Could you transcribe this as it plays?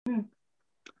Hi,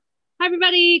 Hi,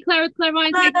 everybody. Claire with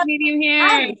Clairvoyance Psychic Medium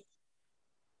here.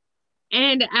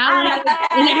 And Alex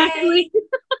and Hi, Ashley.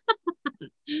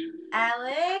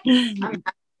 Alex.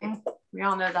 We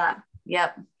all know that.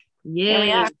 Yep. Here we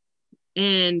Yay. are.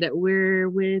 And we're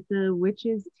with the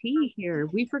Witch's Tea here.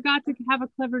 We forgot to have a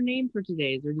clever name for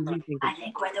today's, or did you think I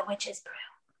think we're the Witch's Brew.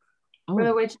 Oh. We're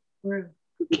the Witch's Brew.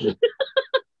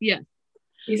 Yes.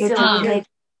 You still good.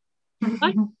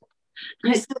 What?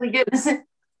 You still good.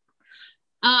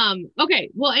 Okay.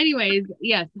 Well, anyways,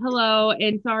 yes. Hello,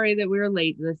 and sorry that we were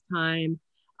late this time.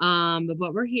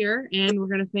 But we're here and we're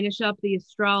gonna finish up the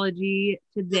astrology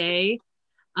today.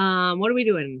 What are we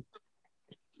doing?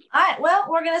 All right. Well,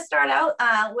 we're gonna start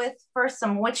out with first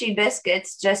some witchy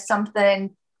biscuits. Just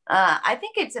something. I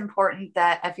think it's important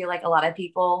that I feel like a lot of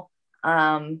people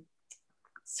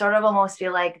sort of almost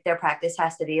feel like their practice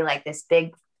has to be like this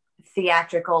big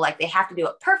theatrical, like they have to do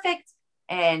it perfect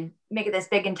and make it this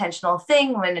big intentional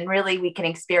thing, when really we can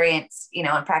experience,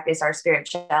 and practice our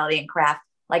spirituality and craft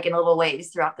like in little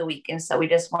ways throughout the week. And so we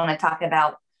just want to talk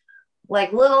about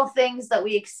like little things that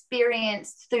we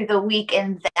experienced through the week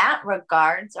in that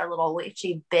regards, our little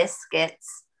witchy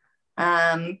biscuits.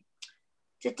 Anyone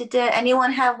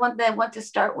have one they want to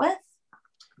start with?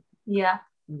 Yeah,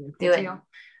 do it.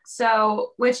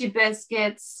 So witchy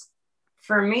biscuits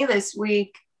for me this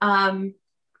week.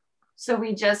 So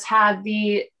we just had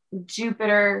the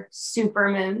Jupiter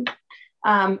supermoon.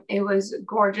 It was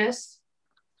gorgeous.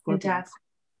 Fantastic.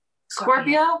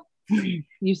 Scorpio.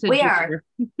 You said we Jupiter.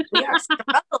 are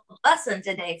struggle lesson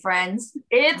today, friends.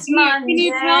 It's Monday. Can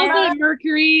you tell that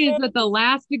Mercury is at the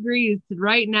last degrees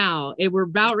right now? And we're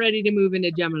about ready to move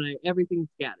into Gemini. Everything's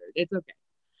scattered. It's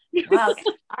okay. Well, okay.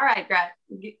 All right, Greg.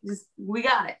 We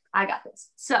got it. I got this.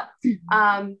 So,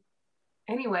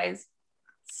 anyways,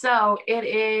 so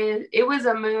it was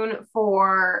a moon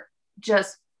for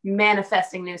just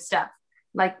manifesting new stuff.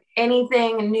 Like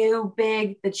anything new,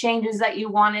 big, the changes that you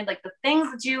wanted, like the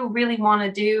things that you really want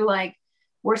to do, like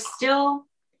are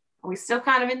we still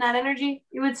kind of in that energy,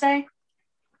 you would say?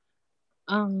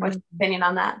 What's your opinion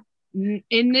on that?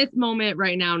 In this moment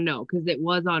right now, no, because it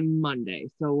was on Monday.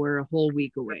 So we're a whole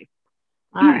week away.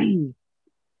 All right.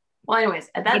 Well, anyways,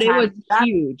 at that time. It was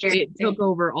huge. It took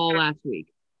over all last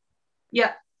week.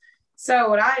 Yeah. So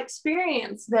what I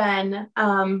experienced then,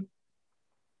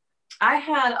 I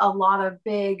had a lot of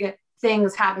big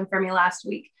things happen for me last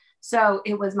week. So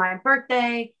it was my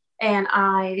birthday and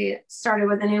I started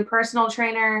with a new personal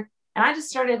trainer, and I just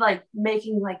started like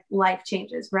making like life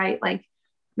changes, right? Like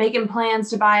making plans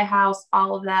to buy a house,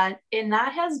 all of that. And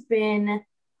that has been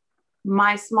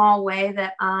my small way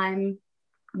that I'm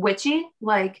witchy,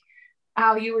 like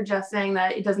how you were just saying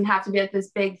that it doesn't have to be like this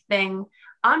big thing.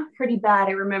 I'm pretty bad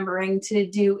at remembering to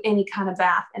do any kind of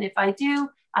bath. And if I do,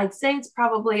 I'd say it's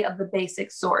probably of the basic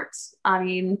sorts. I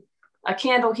mean, a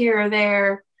candle here or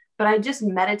there, but I just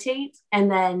meditate.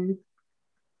 And then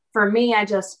for me, I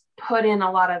just put in a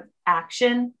lot of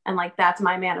action, and like, that's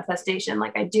my manifestation.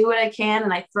 Like I do what I can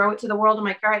and I throw it to the world. I'm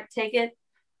like, all right, take it,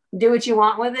 do what you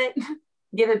want with it,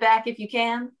 give it back if you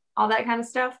can, all that kind of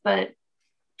stuff. But,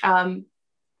 so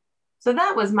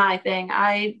that was my thing.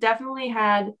 I definitely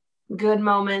had good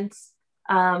moments,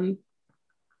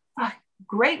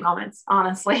 great moments,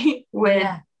 honestly, with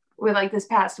like this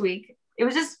past week. It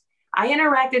was just, I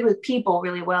interacted with people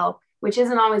really well, which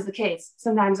isn't always the case.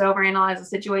 Sometimes I overanalyze a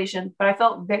situation, but I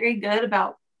felt very good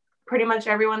about pretty much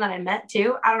everyone that I met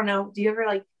too. I don't know. Do you ever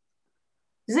like,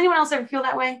 does anyone else ever feel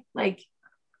that way? Like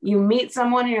you meet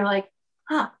someone and you're like,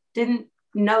 didn't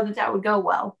know that would go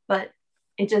well, but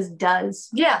it just does.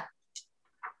 Yeah,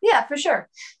 for sure.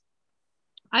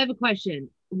 I have a question.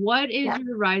 What is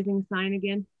your rising sign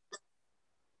again?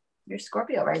 Your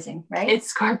Scorpio rising, right? It's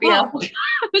Scorpio. Well,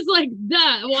 I was like,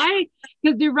 duh. Why?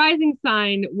 Because the rising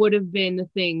sign would have been the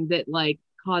thing that like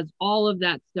caused all of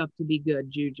that stuff to be good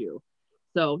juju.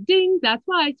 So ding, that's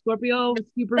why Scorpio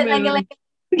super moon. And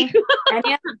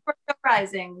yeah, Scorpio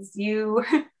risings, you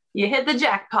hit the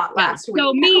jackpot last week.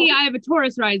 So me, I have a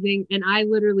Taurus rising, and I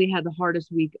literally had the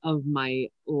hardest week of my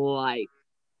life.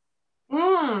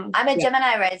 I'm a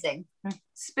Gemini rising.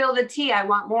 Spill the tea. I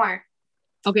want more.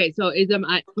 Okay, so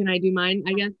can I do mine,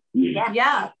 I guess?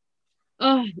 Yeah.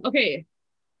 Okay.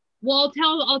 Well,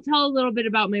 I'll tell a little bit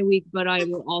about my week, but I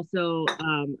will also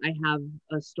I have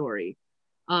a story.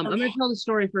 I'm gonna tell the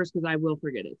story first because I will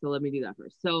forget it. So let me do that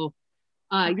first. So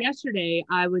yesterday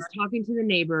I was talking to the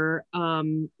neighbor.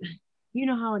 You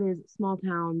know how it is, small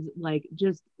towns, like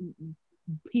just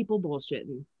people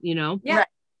bullshitting, Yeah.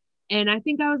 And I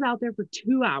think I was out there for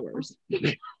 2 hours,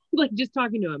 like just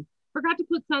talking to him. Forgot to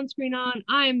put sunscreen on.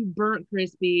 I'm burnt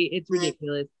crispy. It's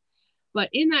ridiculous. But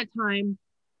in that time,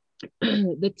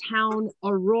 the town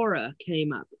Aurora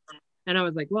came up. And I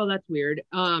was like, well, that's weird.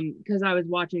 Because I was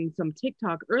watching some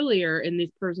TikTok earlier and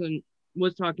this person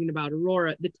was talking about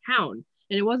Aurora, the town.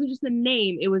 And it wasn't just the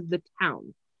name, it was the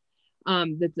town.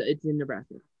 It's in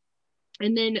Nebraska.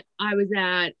 And then I was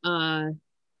at I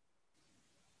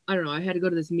don't know, I had to go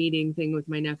to this meeting thing with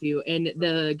my nephew and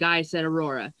the guy said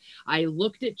Aurora. I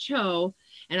looked at Cho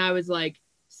and I was like,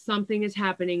 something is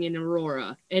happening in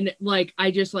Aurora. And like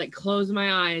I just like closed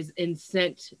my eyes and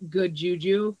sent good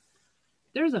juju.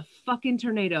 There's a fucking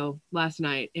tornado last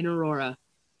night in Aurora.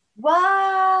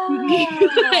 Wow.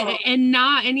 And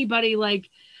not anybody, like,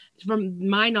 from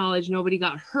my knowledge, nobody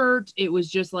got hurt. It was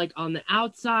just like on the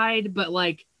outside, but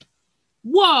like,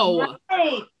 whoa.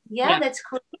 Right. Yeah, that's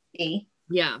crazy.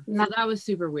 Yeah, so that was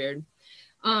super weird.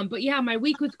 But yeah, my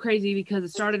week was crazy because it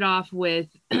started off with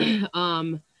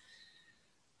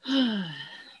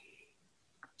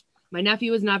my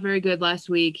nephew was not very good last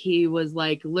week. He was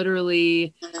like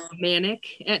literally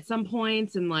manic at some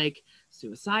points and like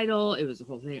suicidal. It was a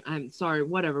whole thing. I'm sorry,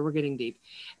 whatever, we're getting deep.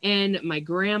 And my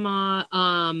grandma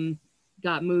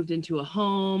got moved into a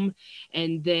home,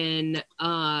 and then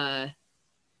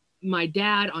my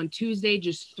dad on Tuesday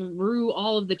just threw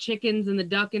all of the chickens and the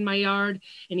duck in my yard,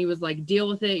 and he was like, deal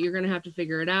with it, you're gonna have to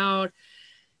figure it out.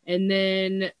 And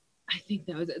then I think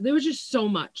that was it. There was just so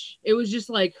much. It was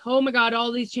just like, oh my God,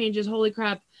 all these changes, holy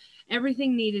crap.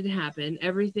 Everything needed to happen.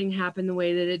 Everything happened the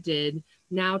way that it did.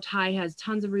 Now Ty has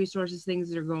tons of resources, things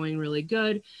that are going really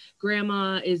good.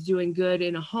 Grandma is doing good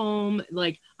in a home.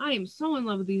 Like, I am so in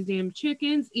love with these damn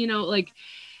chickens, you know, like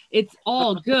it's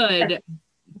all good.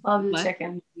 Love the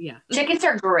chicken. Yeah. Chickens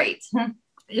are great.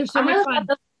 There's so much fun.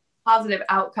 Positive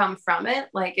outcome from it.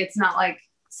 Like, it's not like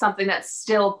something that's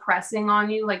still pressing on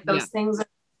you. Like those things are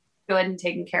good and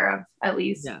taken care of at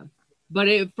least. Yeah. But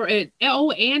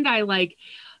and I like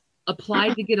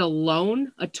applied to get a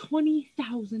loan, a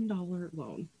 $20,000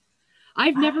 loan.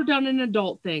 I've never done an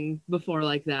adult thing before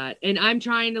like that. And I'm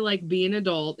trying to like be an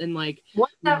adult and like.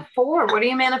 What's that for? What are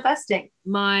you manifesting?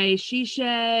 My she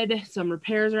shed, some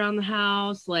repairs around the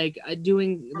house, like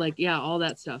doing like, all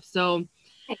that stuff. So,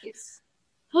 nice.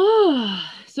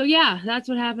 So yeah, that's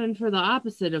what happened for the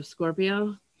opposite of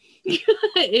Scorpio.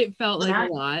 It felt like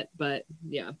a lot, but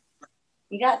yeah.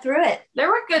 You got through it. There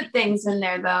were good things in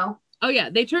there though. Oh yeah,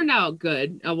 they turned out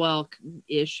good.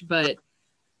 Well-ish, but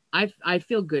I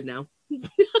feel good now.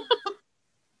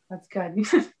 That's good.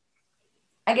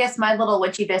 I guess my little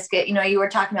witchy biscuit, you were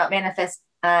talking about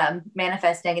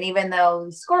manifesting, and even though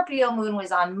Scorpio moon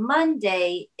was on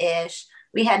Monday-ish,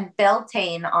 we had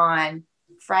Beltane on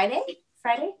Friday.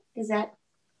 Is that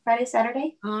Friday,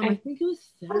 Saturday? I think it was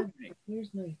Saturday.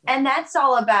 Here's my and that's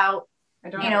all about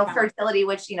fertility,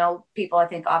 which people I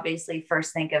think obviously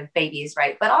first think of babies,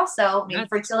 right? But also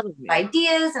fertility of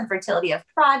ideas and fertility of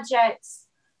projects.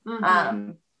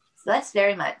 Mm-hmm. So that's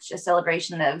very much a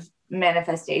celebration of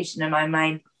manifestation in my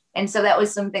mind. And so that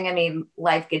was something,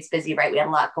 life gets busy, right? We had a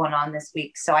lot going on this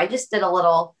week. So I just did a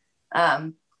little,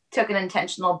 took an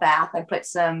intentional bath. I put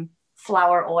some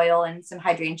flower oil and some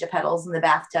hydrangea petals in the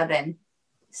bathtub and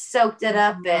soaked it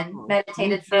up and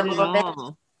meditated for a little bit.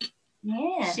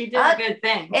 Yeah. She did a good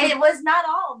thing. It was not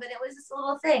all, but it was this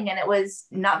little thing, and it was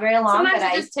not very long. Sometimes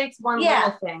it just takes one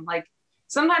little thing. Like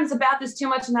sometimes a bath is too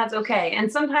much and that's okay.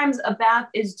 And sometimes a bath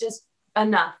is just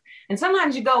enough. And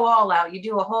sometimes you go all out. You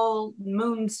do a whole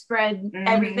moon spread,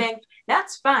 everything.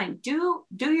 That's fine. Do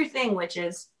your thing,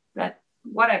 witches. But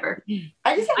whatever.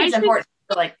 I just think it's important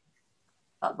to like,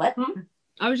 what?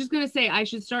 I was just going to say, I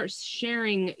should start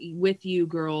sharing with you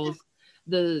girls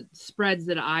the spreads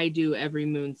that I do every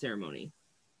moon ceremony.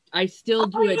 I still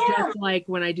do it just like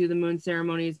when I do the moon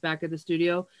ceremonies back at the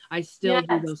studio. I still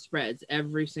do those spreads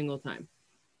every single time.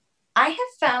 I have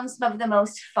found some of the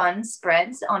most fun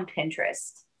spreads on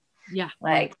Pinterest. Yeah.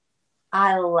 Like,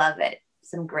 I love it.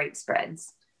 Some great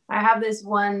spreads. I have this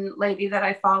one lady that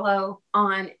I follow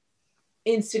on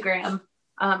Instagram.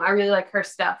 I really like her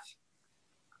stuff.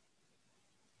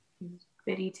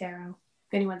 Biddy Tarot.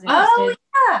 If anyone's interested. Oh,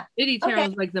 yeah. Biddy Tarot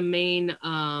is like the main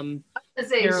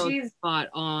tarot spot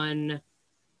on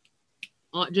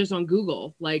just on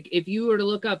Google. Like, if you were to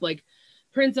look up like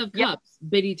Prince of Cups,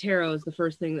 Biddy Tarot is the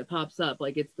first thing that pops up.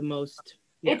 Like, it's the most.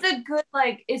 Yeah. It's a good,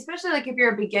 like, especially like if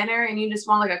you're a beginner and you just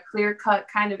want like a clear cut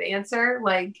kind of answer,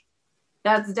 like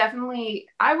that's definitely,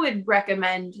 I would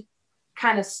recommend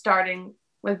kind of starting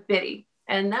with Biddy.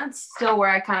 And that's still where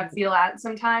I kind of feel at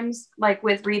sometimes, like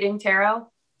with reading tarot.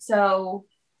 So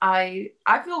I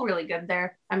feel really good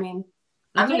there. I mean,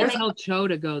 I'm going to tell Cho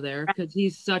to go there because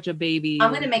he's such a baby.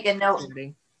 I'm going to make a note.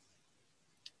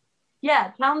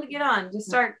 Yeah, tell them to get on. Just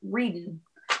start reading.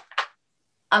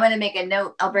 I'm going to make a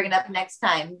note. I'll bring it up next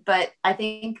time. But I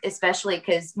think especially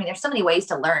because, I mean, there's so many ways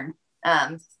to learn.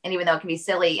 And even though it can be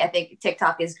silly, I think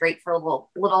TikTok is great for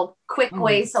little quick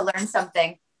ways to learn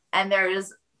something. And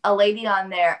there's a lady on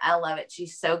there. I love it.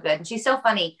 She's so good. And she's so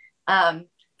funny.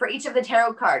 For each of the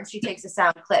tarot cards, she takes a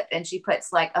sound clip and she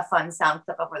puts like a fun sound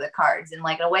clip over the cards and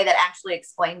like in a way that actually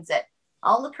explains it.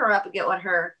 I'll look her up and get what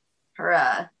her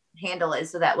handle is,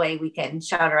 so that way we can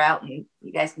shout her out and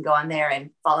you guys can go on there and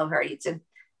follow her.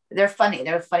 They're funny.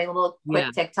 They're a funny little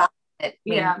quick TikTok that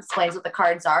explains what the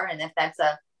cards are. And if that's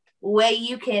a way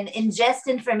you can ingest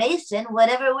information,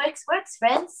 whatever works,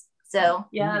 friends. So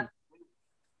yeah.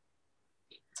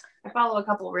 I follow a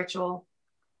couple ritual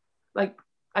like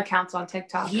accounts on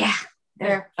TikTok. Yeah.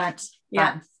 They're fun.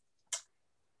 Yeah. Fun.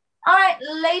 All right,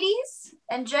 ladies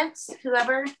and gents,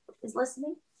 whoever is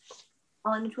listening,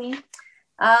 all in between.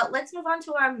 Let's move on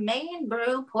to our main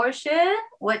brew portion,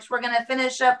 which we're going to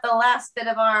finish up the last bit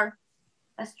of our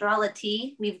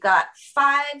astrology. We've got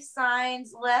 5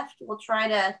 signs left. We'll try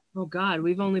to. Oh God,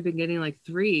 we've only been getting like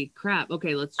 3. Crap.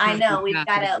 Okay, let's. I know we've got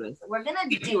to. We're gonna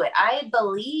do it. I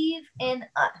believe in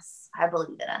us.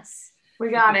 We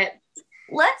got it.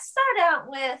 Let's start out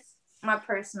with my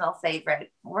personal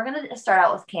favorite. We're gonna start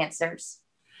out with Cancers.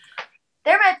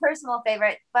 They're my personal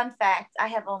favorite. Fun fact, I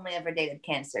have only ever dated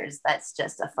Cancers. That's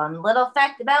just a fun little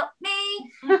fact about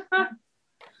me.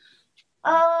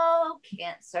 Oh,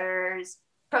 Cancers.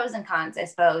 Pros and cons, I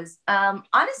suppose.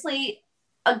 Honestly,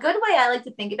 a good way I like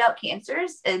to think about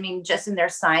Cancers, I mean, just in their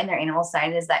sign, their animal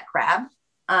sign is that crab.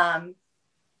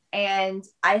 And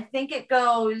I think it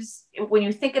goes, when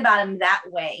you think about them that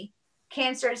way,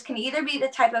 Cancers can either be the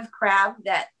type of crab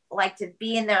that like to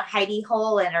be in their hidey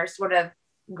hole and are sort of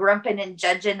grumping and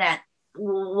judging at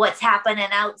what's happening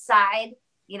outside,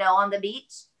 on the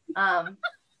beach.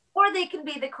 Or they can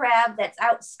be the crab that's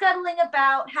out scuttling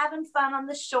about, having fun on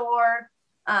the shore,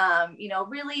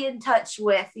 really in touch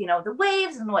with, the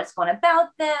waves and what's going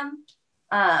about them.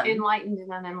 Enlightened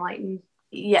and unenlightened.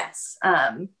 Yes.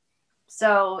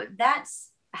 So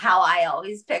that's how I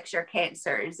always picture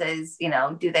Cancers is,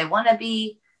 do they want to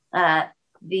be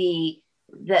the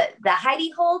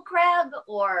hidey hole crab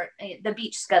or the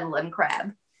beach scuttling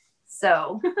crab?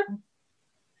 So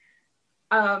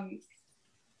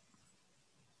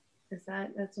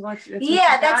that's what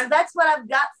that's what I've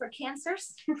got for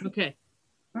Cancers. Okay.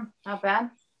 Not bad.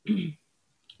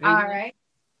 All right.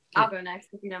 I'll go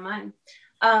next if you don't mind.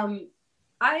 I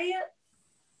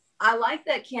like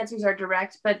that Cancers are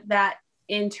direct, but that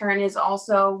in turn is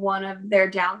also one of their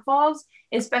downfalls,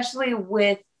 especially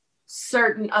with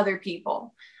certain other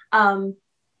people.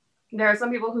 There are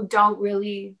some people who don't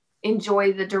really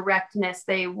enjoy the directness.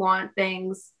 They want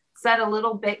things said a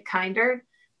little bit kinder,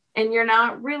 and you're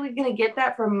not really going to get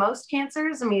that from most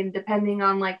Cancers. I mean, depending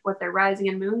on like what their rising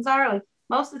and moons are, like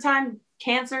most of the time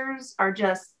Cancers are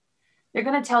just, they're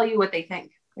going to tell you what they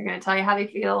think. They're going to tell you how they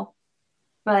feel.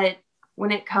 But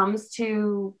when it comes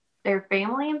to their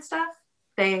family and stuff,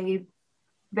 they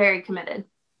very committed.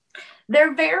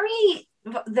 Their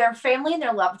family and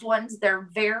their loved ones, they're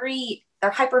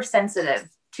hypersensitive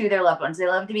to their loved ones. They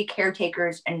love to be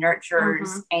caretakers and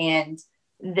nurturers, and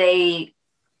they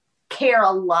care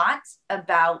a lot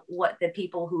about what the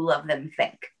people who love them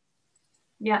think.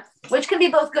 Yes. Which can be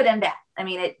both good and bad. I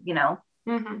mean,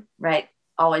 right?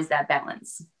 Always that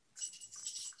balance.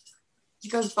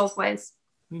 It goes both ways.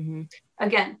 Mm-hmm.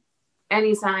 Again,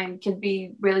 any sign can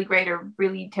be really great or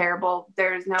really terrible.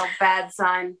 There's no bad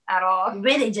sign at all.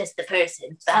 Really just the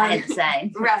person behind the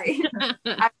sign. Right.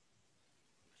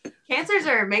 Cancers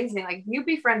are amazing. Like, you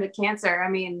befriend a Cancer, I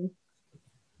mean,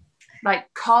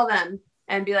 like, call them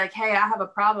and be like, hey, I have a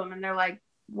problem. And they're like,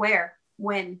 where?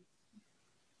 When?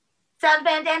 Sound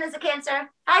Van Dan is a Cancer.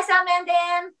 Hi, Sound Van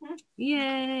Dan.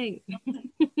 Yay.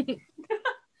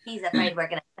 He's afraid we're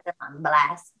going to put him on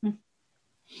blast.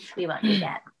 We won't do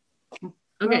that.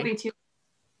 Okay.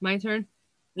 My turn?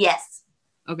 Yes.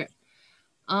 Okay.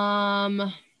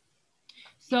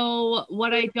 So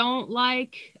what I don't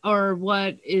like, or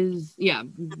what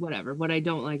I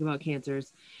don't like about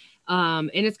Cancers, and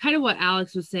it's kind of what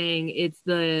Alex was saying, it's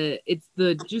the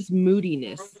just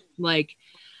moodiness. Like,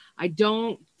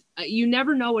 you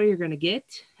never know what you're going to get.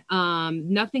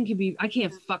 Nothing can be, I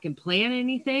can't fucking plan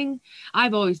anything.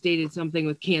 I've always dated something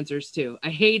with Cancers too. I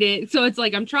hate it. So it's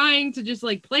like, I'm trying to just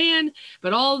like plan,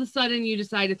 but all of a sudden you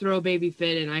decide to throw a baby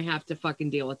fit and I have to fucking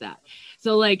deal with that.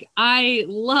 So like,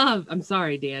 I'm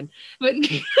sorry, Dan, but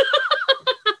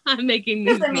I'm making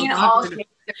these. Doesn't mean all cancers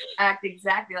act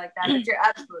exactly like that, but you're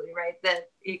absolutely right that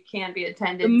it can be a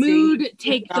tendency. The mood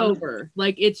takes over,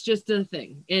 like it's just a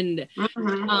thing, and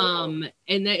and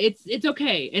it's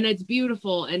okay, and it's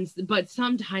beautiful, but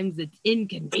sometimes it's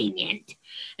inconvenient,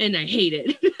 and I hate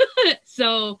it.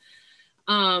 So,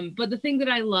 but the thing that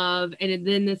I love, and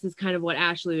then this is kind of what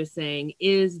Ashley was saying,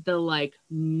 is the like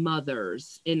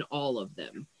mothers in all of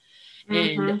them.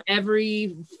 And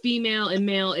every female and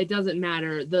male, it doesn't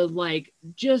matter, the like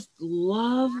just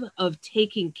love of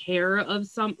taking care of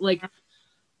some, like,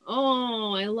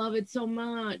 oh, I love it so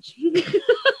much.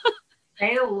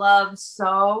 They love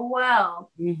so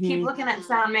well. Keep looking at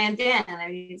Soundman Dan. I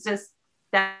mean, it's just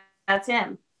that's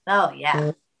him. Oh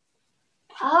yeah.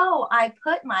 Oh, I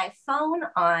put my phone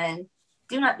on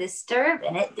Do Not Disturb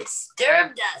and it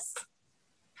disturbed us.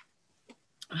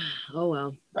 Oh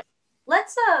well.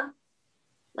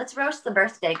 Let's roast the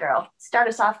birthday girl. Start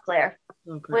us off, Claire,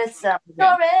 with some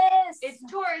Taurus. It's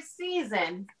Taurus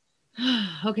season.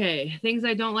 Okay, things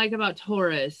I don't like about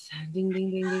Taurus. Ding, ding,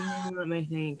 ding, ding. Let me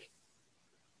think.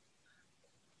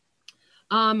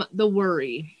 The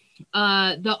worry.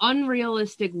 The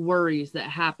unrealistic worries that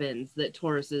happens that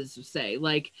Tauruses say.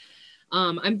 Like,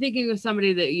 I'm thinking of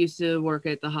somebody that used to work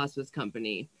at the hospice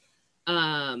company.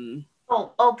 Oh,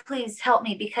 please help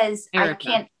me because Erica. I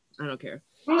can't. I don't care.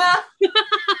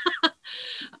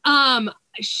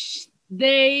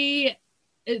 The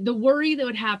worry that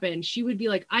would happen, she would be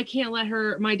like, I can't let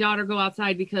my daughter go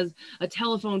outside because a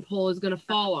telephone pole is going to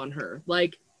fall on her.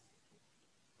 Like,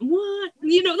 what?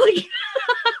 You know, like,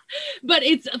 but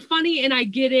it's funny. And I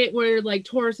get it where like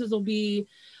Tauruses will be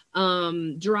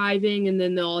driving and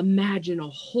then they'll imagine a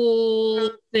whole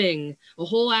thing, a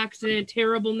whole accident,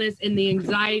 terribleness, and the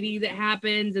anxiety that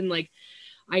happens. And like,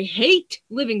 I hate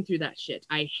living through that shit.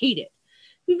 I hate it.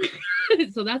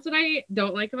 So that's what I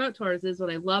don't like about Tauruses. What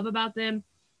I love about them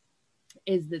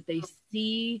is that they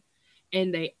see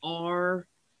and they are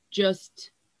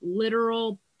just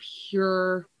literal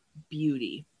pure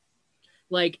beauty.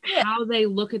 Like how they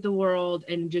look at the world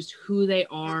and just who they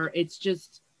are. It's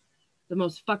just the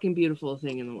most fucking beautiful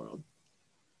thing in the world.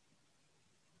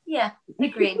 Yeah,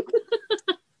 agreed.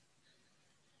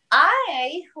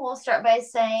 I will start by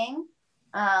saying,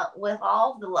 with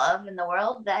all the love in the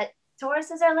world, that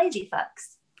Tauruses are lazy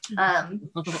fucks.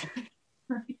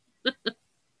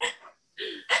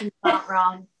 She's not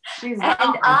wrong. And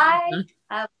I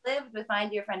have lived with my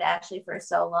dear friend Ashley for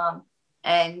so long,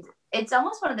 and it's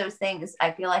almost one of those things.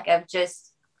 I feel like I've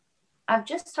just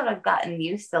sort of gotten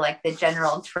used to like the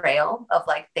general trail of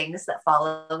like things that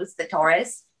follows the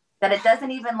Taurus, that it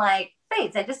doesn't even like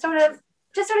fades. I just sort of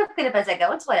clean up as I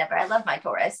go. It's whatever. I love my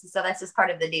Taurus, so that's just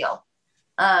part of the deal.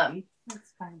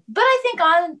 That's fine. But I think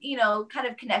on, kind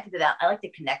of connected to that, I like to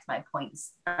connect my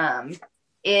points.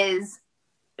 Is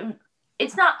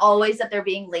it's not always that they're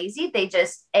being lazy. They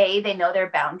just, they know their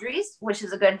boundaries, which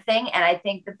is a good thing. And I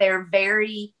think that they're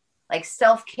very, like,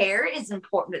 self-care is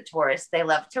important to Taurus. They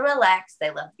love to relax. They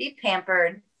love to be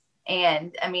pampered.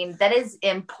 And I mean, that is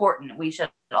important. We should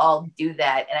all do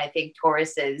that. And I think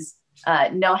Tauruses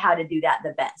know how to do that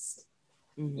the best.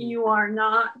 You are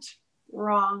not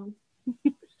wrong.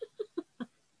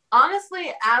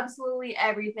 Honestly, absolutely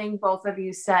everything both of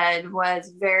you said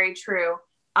was very true.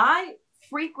 I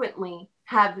frequently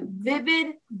have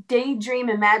vivid daydream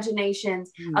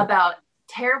imaginations about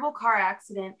terrible car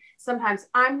accident. Sometimes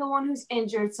I'm the one who's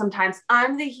injured. Sometimes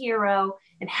I'm the hero.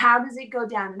 And how does it go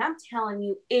down? And I'm telling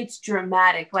you, it's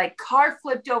dramatic. Like car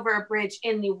flipped over a bridge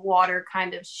in the water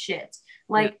kind of shit.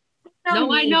 Like,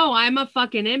 no, I know I'm a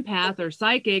fucking empath or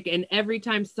psychic. And every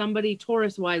time somebody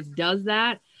Taurus wise does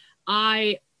that,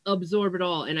 I absorb it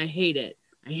all and I hate it.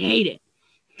 I hate it.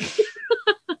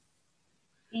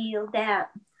 Feel that.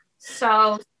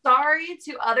 So sorry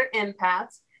to other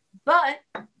empaths, but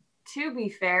to be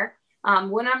fair,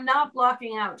 when I'm not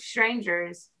blocking out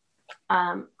strangers,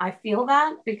 I feel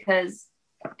that because,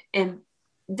 and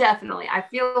definitely I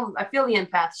feel the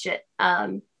empath shit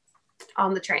on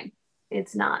the train.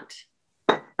 It's not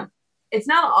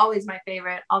always my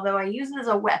favorite, although I use it as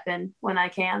a weapon when I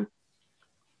can.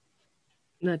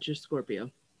 Not your Scorpio.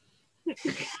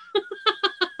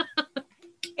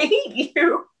 Hate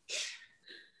you.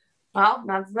 Well,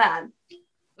 that's that.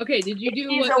 Okay, did you do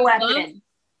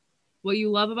what you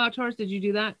love about Taurus? Did you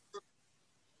do that?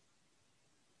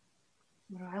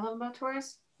 What do I love about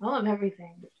Taurus? I love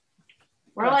everything.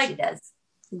 We're Well, like she does.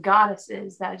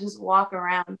 goddesses that just walk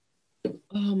around.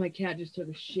 Oh, my cat just took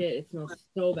a shit. It smells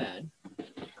so bad.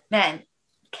 Man,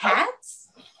 cats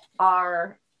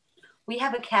are. We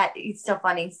have a cat. He's so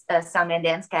funny. Soundman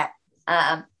Dan's cat.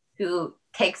 Who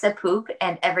takes a poop,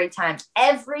 and every time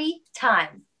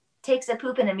takes a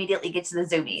poop and immediately gets the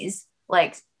zoomies.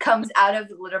 Like comes out of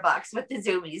the litter box with the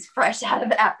zoomies fresh out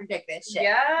of after taking that shit.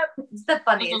 Yep. It's the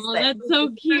funniest thing. That's so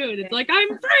cute. It's like, I'm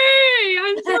free.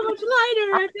 I'm so much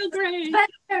lighter. I feel great.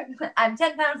 I'm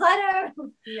 10 pounds lighter.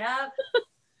 Yep.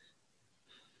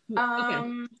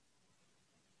 Okay.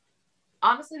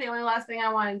 Honestly, the only last thing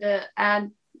I wanted to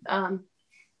add,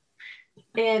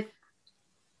 if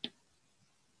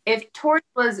Taurus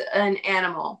was an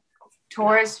animal,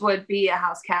 Taurus would be a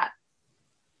house cat.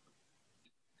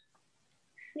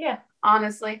 Yeah.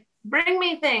 Honestly. Bring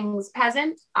me things,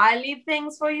 peasant. I leave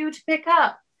things for you to pick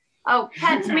up. Oh,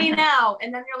 pet me now.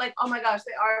 And then you're like, oh my gosh,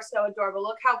 they are so adorable.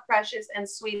 Look how precious and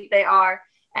sweet they are.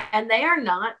 And they are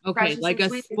not. Okay, like a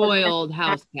spoiled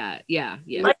house cat. Yeah,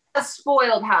 yeah. Like a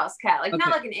spoiled house cat. Like Okay.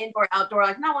 not like an indoor, outdoor,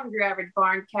 like not one of your average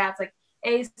barn cats, like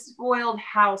a spoiled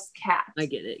house cat. I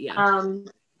get it, yeah.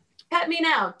 Pet me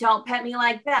now. Don't pet me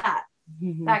like that.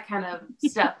 That kind of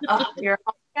stuff. Oh, you're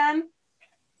home again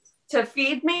to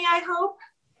feed me, I hope.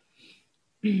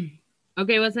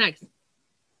 Okay, what's next?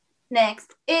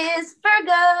 Next is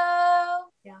Virgo.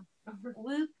 Yeah.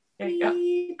 Whoop, There you go.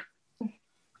 beep.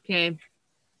 Okay.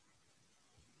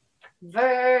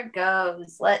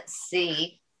 Virgos. Let's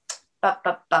see.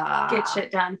 Ba-ba-ba. Get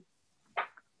shit done.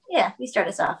 Yeah, you start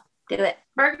us off. Do it.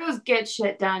 Virgos get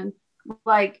shit done.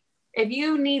 Like if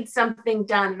you need something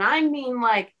done, and I mean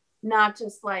like not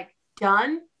just like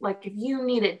done, like if you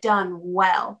need it done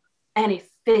well and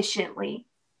efficiently,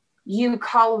 you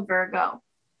call a Virgo.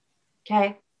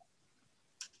 Okay.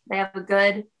 They have a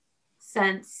good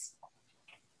sense.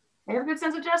 They have a good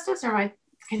sense of justice, or am I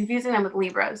confusing them with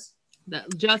Libras?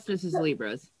 Justice is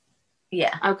Libras.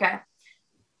 Yeah. Okay.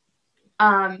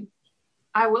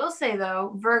 I will say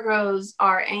though, Virgos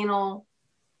are anal,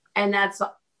 and that's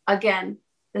again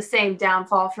the same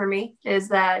downfall for me is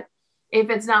that if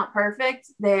it's not perfect,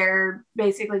 they're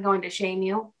basically going to shame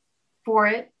you for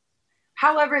it.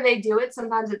 However they do it,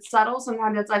 sometimes it's subtle,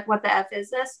 sometimes it's like, what the F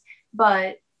is this?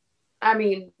 But I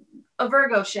mean, a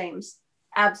Virgo shames,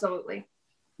 absolutely.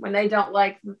 When they don't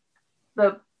like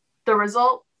the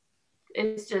result,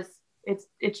 it's just,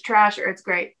 it's trash or it's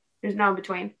great. There's no in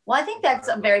between. Well, I think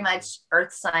that's very much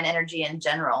Earth sign energy in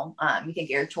general. You think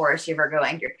your Taurus, your Virgo,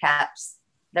 and your Caps,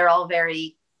 they're all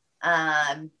very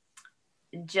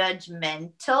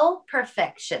judgmental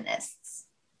perfectionists.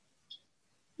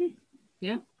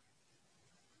 Yeah.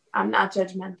 I'm not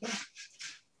judgmental.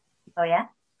 Oh, yeah?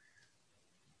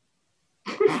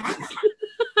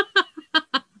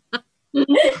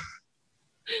 Okay.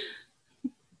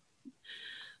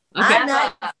 I'm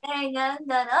not saying I'm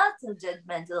not also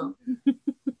judgmental.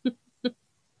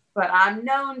 But I'm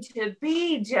known to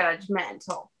be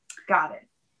judgmental. Got it.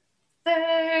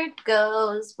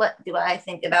 Virgos. What do I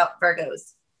think about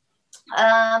Virgos?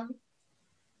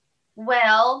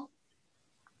 Well,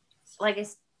 like I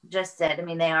just said, I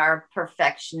mean, they are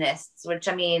perfectionists, which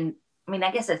I mean,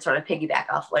 I guess I'd sort of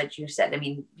piggyback off what you said. I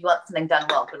mean, you want something done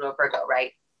well, go to a Virgo,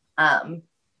 right?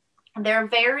 They're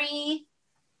very,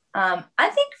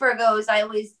 I think Virgos, I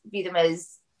always view them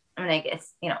as, I mean, I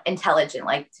guess, intelligent.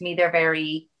 Like to me, they're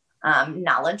very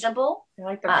knowledgeable. They're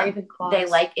like the Ravenclaws. They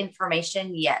like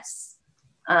information, yes.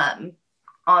 On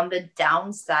the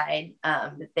downside,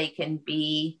 they can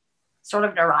be sort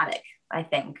of neurotic, I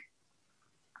think.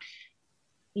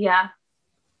 Yeah.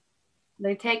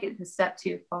 They take it a step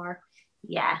too far.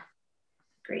 Yeah.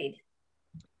 Agreed.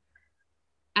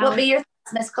 Alex, What be your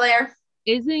thoughts, Miss Claire?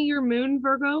 isn't your moon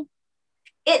Virgo?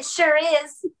 It sure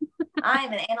is.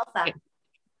 I'm an anal thought.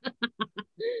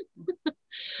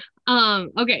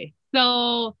 Okay,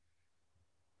 so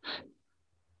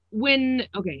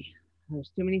there's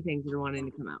too many things that are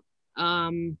wanting to come out.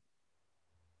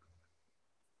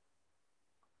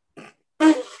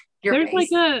 Your There's face.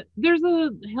 there's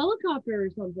a helicopter or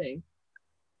something.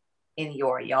 In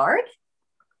your yard?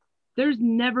 There's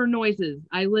never noises.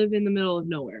 I live in the middle of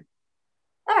nowhere.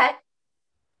 All right.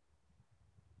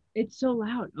 It's so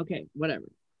loud. Okay, whatever.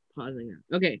 Pausing now.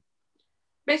 Okay.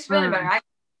 Makes you feel better.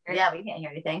 Yeah, we can't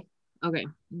hear anything. Okay.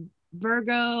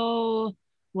 Virgo,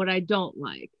 what I don't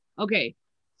like. Okay.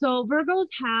 So Virgos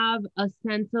have a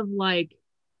sense of like,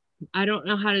 I don't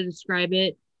know how to describe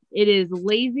it. It is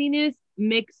laziness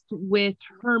mixed with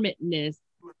hermitness.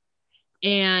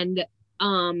 And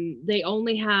they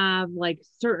only have like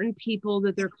certain people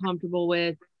that they're comfortable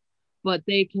with, but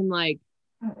they can like,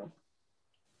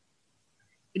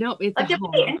 no, it's like they're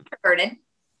pretty introverted.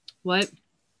 What?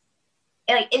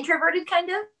 Like introverted kind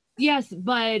of? Yes,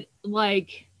 but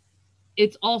like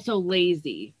it's also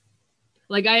lazy.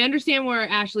 Like, I understand where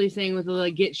Ashley's saying with the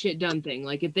like get shit done thing.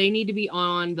 Like, if they need to be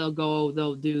on,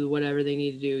 they'll do whatever they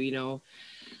need to do, you know.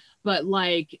 But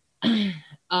like, I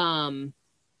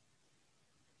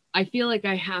feel like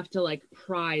I have to like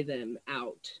pry them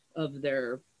out of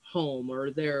their home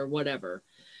or their whatever.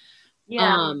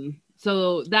 Yeah.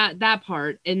 So that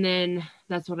part, and then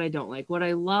that's what I don't like. What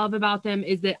I love about them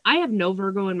is that I have no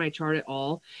Virgo in my chart at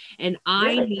all, and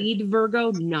I need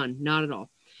Virgo, none, not at all.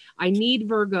 I need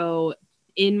Virgo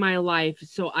in my life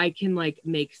so I can like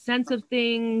make sense of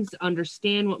things,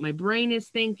 understand what my brain is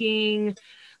thinking.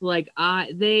 Like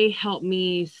they help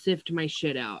me sift my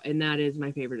shit out, and that is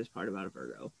my favoriteest part about a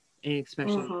Virgo, and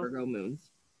especially Virgo moons.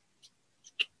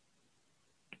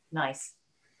 Nice.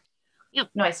 Yep.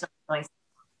 Nice.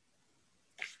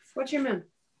 What's your moon?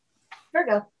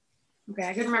 Virgo. Okay,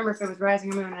 I couldn't remember if it was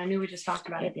rising or moon. I knew we just talked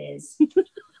about it. It is.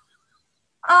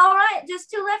 All right,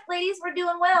 just 2 left, ladies. We're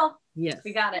doing well. Yes.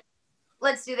 We got it.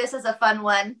 Let's do this as a fun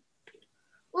one.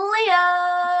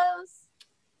 Leos.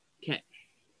 Okay.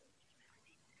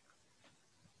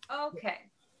 Okay.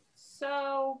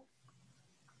 So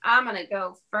I'm going to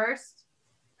go first.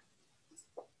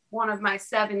 One of my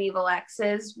 7 evil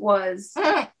exes was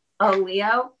a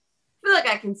Leo. I feel like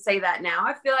I can say that now.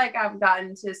 I feel like I've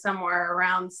gotten to somewhere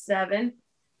around 7.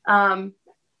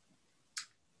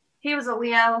 He was a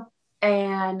Leo,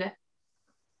 and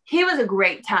he was a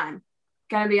great time.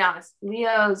 Gotta be honest.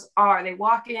 Leos they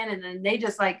walk in and then they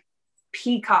just like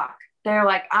peacock. They're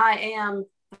like, I am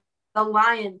the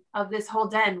lion of this whole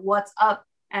den. What's up?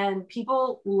 And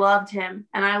people loved him.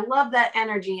 And I love that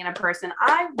energy in a person.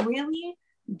 I really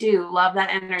do love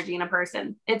that energy in a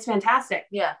person. It's fantastic.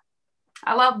 Yeah.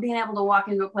 I love being able to walk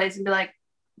into a place and be like,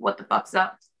 what the fuck's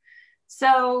up?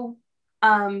 So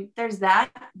there's that,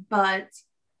 but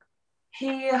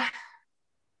they're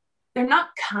not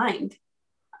kind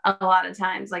a lot of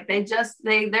times. Like they're just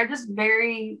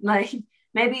very like,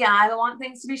 maybe I don't want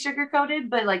things to be sugar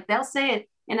coated, but like they'll say it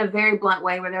in a very blunt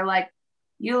way where they're like,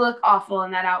 you look awful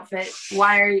in that outfit.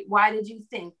 Why did you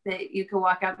think that you could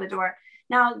walk out the door?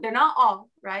 Now they're not all,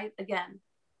 right? Again,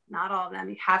 not all of them.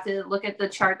 You have to look at the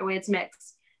chart the way it's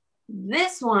mixed.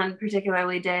 This one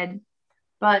particularly did,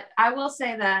 but I will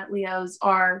say that Leos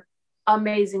are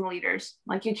amazing leaders.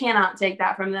 Like you cannot take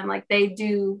that from them. Like they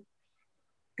do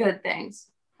good things,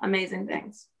 amazing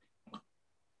things.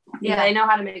 Yeah, they know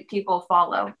how to make people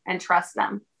follow and trust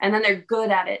them, and then they're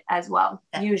good at it as well.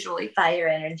 Usually, fire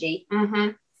energy,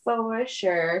 for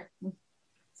sure.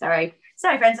 Sorry,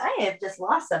 friends. I have just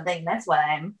lost something. That's why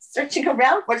I'm searching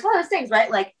around for. It's one of those things,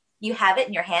 right? Like you have it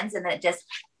in your hands, and then it just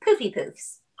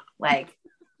poofs. Like,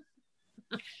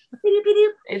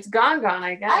 it's gone.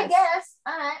 I guess.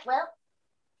 All right. Well,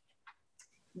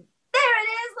 there it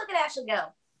is. Look at Ashley go.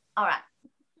 All right,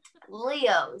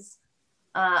 Leos.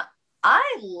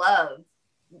 I love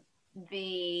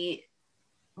the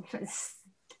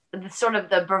sort of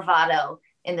the bravado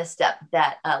in the step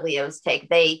that Leos take.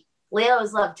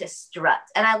 Leos love to strut,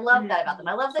 and I love that about them.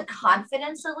 I love the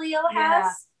confidence that Leo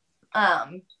has. Yeah.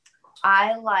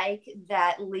 I like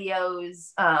that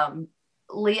Leos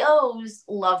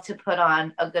love to put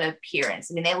on a good appearance.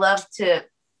 I mean, they love to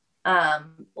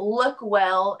look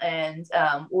well and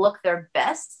look their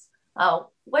best,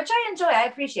 which I enjoy. I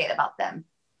appreciate about them.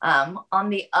 On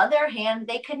the other hand,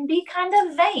 they can be kind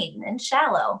of vain and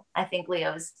shallow. I think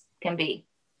Leos can be.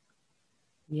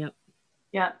 Yep.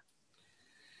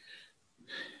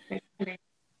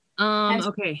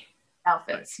 Okay.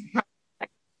 Outfits.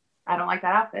 I don't like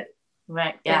that outfit.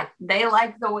 Right. Yeah. They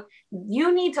like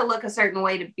you need to look a certain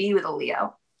way to be with a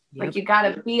Leo. Yep. Like you got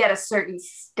to be at a certain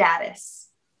status,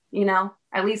 you know,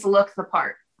 at least look the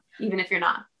part, even if you're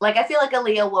not. Like, I feel like a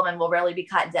Leo woman will rarely be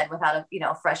caught dead without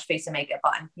a, fresh face of makeup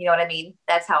on. You know what I mean?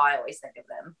 That's how I always think of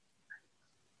them.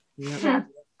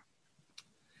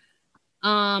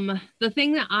 Yep. The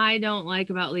thing that I don't like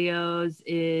about Leos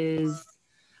is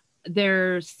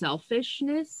their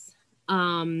selfishness.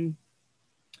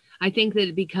 I think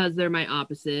that because they're my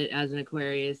opposite as an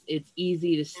Aquarius, it's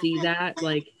easy to see that.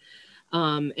 Like,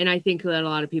 and I think that a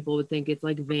lot of people would think it's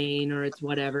like vain or it's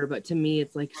whatever, but to me,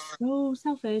 it's like so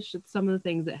selfish. It's some of the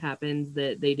things that happens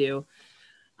that they do.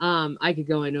 I could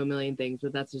go into a million things,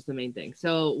 but that's just the main thing.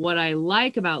 So what I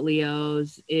like about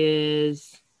Leos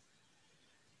is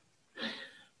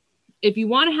if you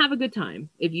want to have a good time,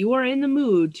 if you are in the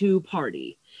mood to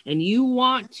party and you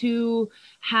want to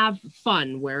have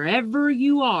fun wherever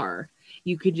you are,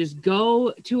 you could just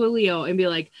go to a Leo and be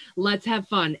like, let's have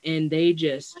fun. And they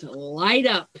just light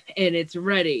up and it's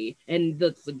ready. And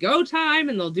it's the go time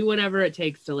and they'll do whatever it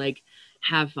takes to like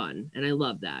have fun. And I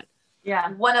love that.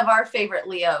 Yeah. One of our favorite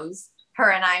Leos,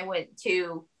 her and I went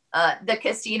to the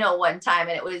casino one time,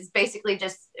 and it was basically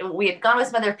just, we had gone with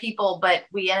some other people, but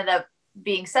we ended up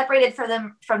being separated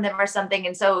from them or something,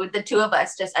 and so the two of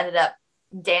us just ended up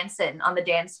dancing on the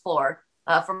dance floor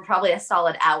for probably a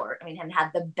solid hour. I mean, and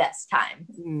had the best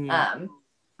time.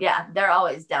 Yeah, they're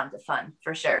always down to fun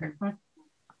for sure.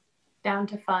 Down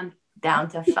to fun. Down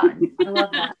to fun. I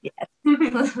love that.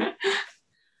 Yes.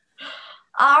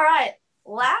 All right,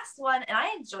 last one, and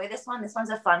I enjoy this one. This one's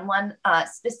a fun one,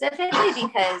 specifically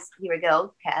because, here we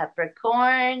go,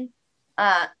 Capricorn.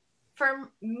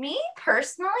 For me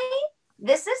personally,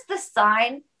 this is the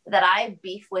sign that I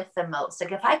beef with the most.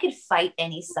 Like, if I could fight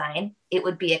any sign, it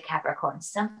would be a Capricorn.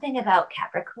 Something about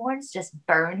Capricorns just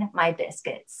burn my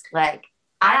biscuits. Like,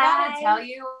 I gotta tell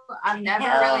you, I've never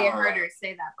really heard her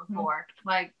say that before.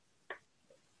 Like,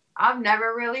 I've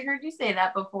never really heard you say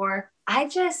that before. I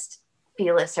just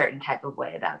feel a certain type of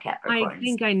way about Capricorns. I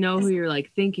think I know who you're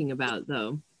like thinking about,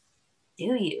 though.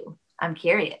 Do you? I'm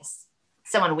curious.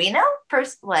 Someone we know?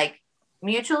 Like,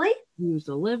 mutually? You used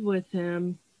to live with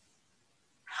him.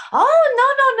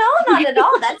 Oh, no, not at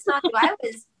all. That's not who I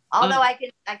was. Although I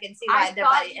can see why I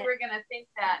thought you were gonna think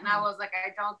that, and I was like, I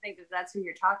don't think that's who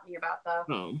you're talking about, though.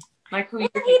 Oh. Like, who?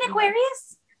 Isn't he an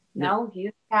Aquarius? No,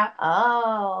 he's Cap.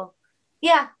 Oh,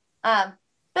 yeah.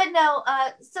 But no.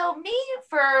 So me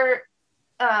for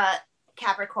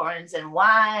Capricorns, and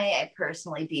why I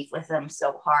personally beef with them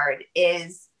so hard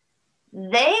is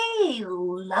they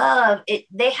love it.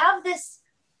 They have this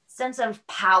sense of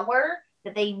power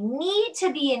that they need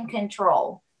to be in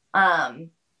control.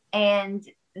 And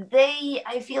they,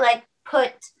 I feel like,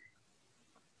 put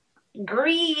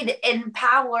greed and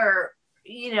power,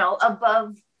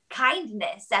 above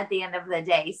kindness at the end of the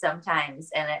day sometimes.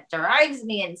 And it drives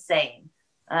me insane.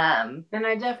 And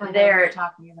I definitely know what you're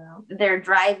talking about. Their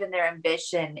drive and their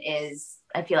ambition is,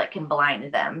 I feel like, can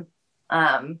blind them.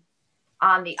 On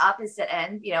the opposite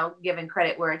end, given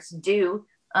credit where it's due,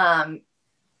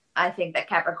 I think that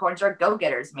Capricorns are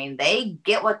go-getters. I mean, they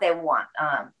get what they want.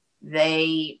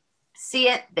 They see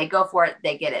it, they go for it,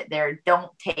 they get it. They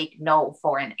don't take no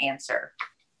for an answer,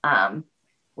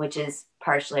 which is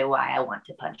partially why I want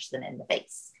to punch them in the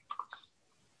face.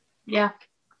 Yeah.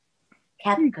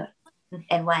 Capricorn,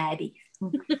 and why I beef.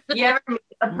 You ever meet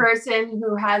a person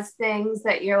who has things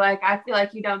that you're like, I feel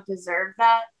like you don't deserve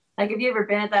that? Like, have you ever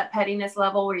been at that pettiness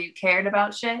level where you cared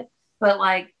about shit, but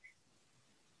like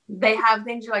they have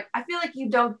things you're like, I feel like you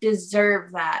don't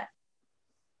deserve that?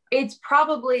 It's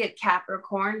probably a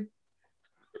Capricorn.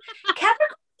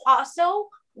 Capricorn also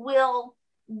will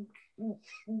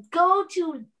go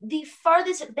to the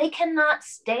farthest. They cannot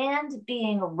stand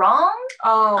being wrong.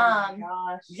 Oh my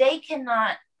gosh. They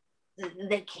can't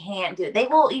do it. They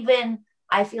will even,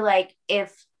 I feel like,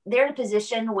 if they're in a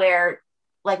position where,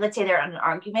 like, let's say they're in an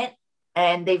argument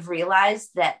and they've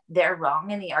realized that they're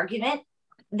wrong in the argument,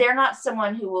 they're not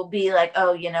someone who will be like,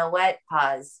 oh, you know what?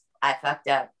 Pause. I fucked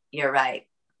up. You're right.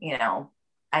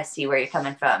 I see where you're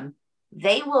coming from.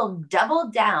 They will double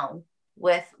down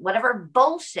with whatever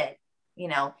bullshit,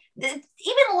 even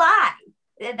lie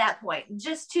at that point,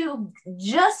 just to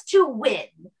win.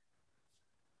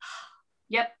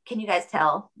 Yep. Can you guys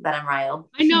tell that I'm riled?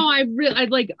 I know.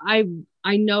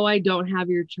 I know I don't have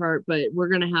your chart, but we're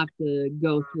gonna have to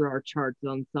go through our charts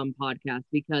on some podcast,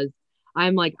 because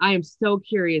I am so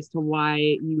curious to why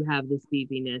you have this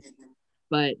beefiness.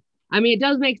 But I mean, it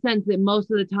does make sense that most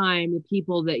of the time the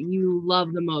people that you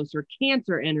love the most are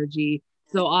Cancer energy.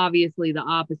 So obviously the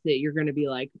opposite, you're going to be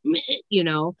like,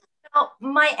 Oh,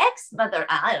 my ex-mother,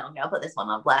 I don't know, I'll put this one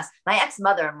on blast. My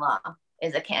ex-mother-in-law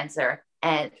is a Cancer,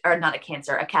 or not a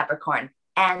Cancer, a Capricorn,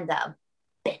 and a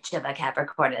bitch of a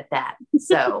Capricorn at that.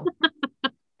 So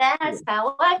that's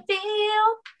how I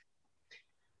feel.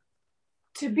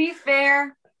 To be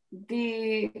fair,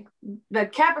 the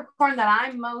Capricorn that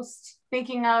I'm most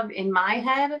thinking of in my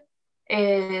head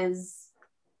is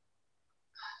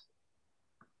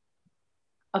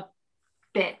a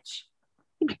bitch.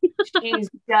 She's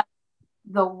just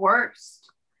the worst.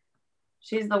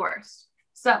 She's the worst.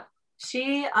 So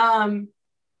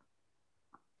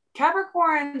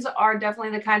Capricorns are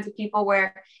definitely the kinds of people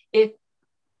where if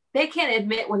they can't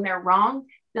admit when they're wrong,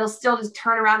 they'll still just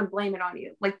turn around and blame it on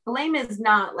you. Like, blame is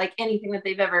not like anything that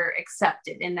they've ever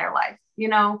accepted in their life,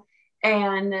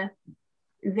 and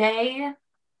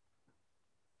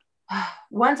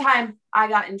one time I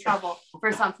got in trouble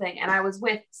for something, and I was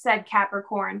with said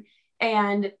Capricorn,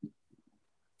 and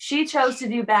she chose to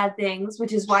do bad things,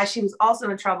 which is why she was also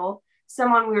in trouble.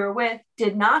 Someone we were with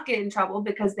did not get in trouble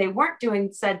because they weren't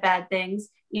doing said bad things,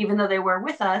 even though they were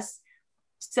with us.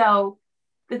 So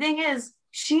the thing is,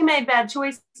 she made bad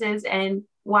choices, and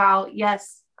while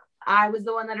yes, I was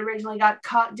the one that originally got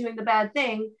caught doing the bad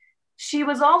thing. She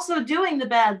was also doing the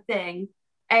bad thing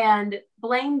and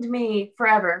blamed me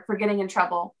forever for getting in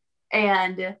trouble.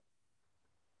 And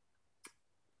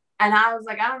I was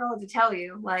like, I don't know what to tell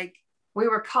you. Like, we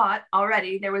were caught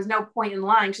already. There was no point in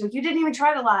lying. She's like, you didn't even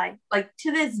try to lie. Like,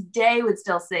 to this day would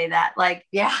still say that. Like,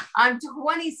 Yeah. I'm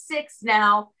 26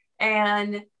 now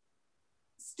and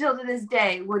still to this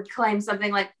day would claim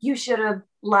something like, you should have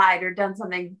lied or done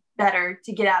something better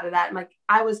to get out of that. I'm like,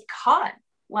 I was caught.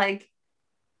 Like,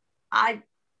 I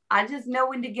just know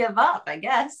when to give up, I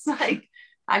guess. Like,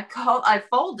 I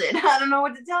folded. I don't know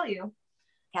what to tell you.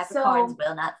 Capricorns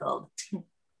will not fold.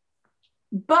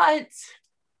 But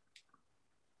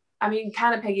I mean,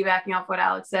 kind of piggybacking off what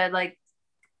Alex said, like,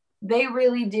 they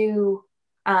really do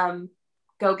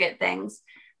go get things.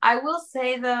 I will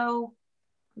say, though,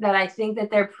 that I think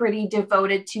that they're pretty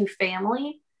devoted to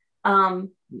family. I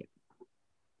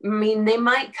mean, they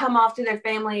might come off to their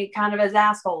family kind of as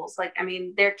assholes. Like, I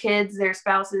mean, their kids, their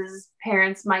spouses,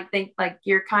 parents might think, like,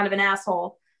 you're kind of an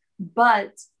asshole.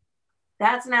 But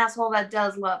that's an asshole that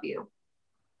does love you.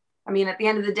 I mean, at the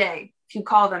end of the day, if you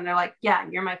call them, they're like, yeah,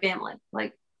 you're my family.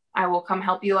 Like, I will come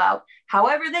help you out.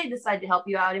 However they decide to help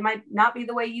you out, it might not be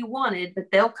the way you wanted, but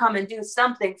they'll come and do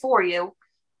something for you.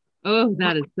 Oh,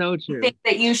 that is so true. Think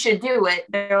that you should do it.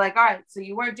 They're like, all right, so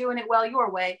you weren't doing it well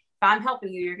your way. If I'm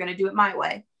helping you, you're going to do it my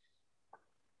way.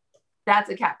 That's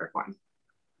a Capricorn.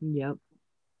 Yep.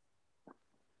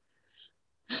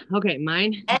 Okay,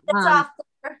 mine. End us off.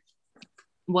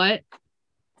 What?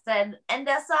 Said end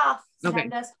us off. Okay.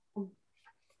 Send us.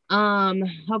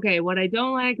 Okay, what I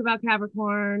don't like about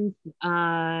Capricorns,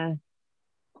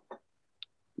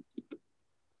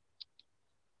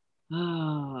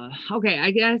 okay,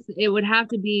 I guess it would have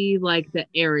to be like the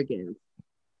arrogance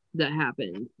that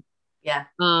happens. Yeah.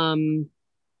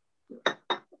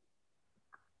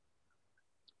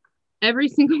 Every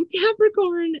single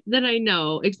Capricorn that I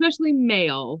know, especially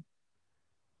male,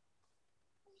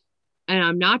 and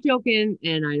I'm not joking,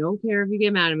 and I don't care if you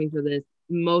get mad at me for this,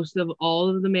 most of all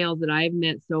of the males that I've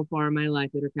met so far in my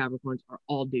life that are Capricorns are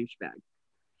all douchebags.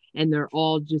 And they're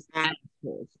all just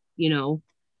assholes, you know?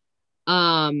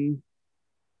 But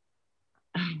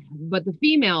the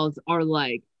females are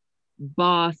like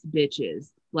boss bitches.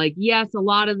 Like, yes, a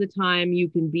lot of the time you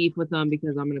can beef with them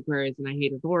because I'm an Aquarius and I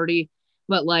hate authority,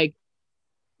 but like,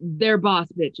 they're boss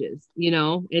bitches, you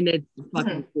know? And it's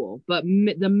fucking cool. But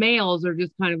the males are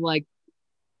just kind of like,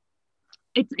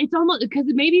 it's almost because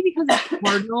it's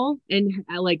cardinal, and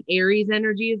like Aries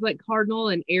energy is like cardinal,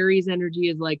 and Aries energy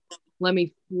is like, let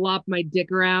me flop my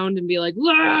dick around and be like,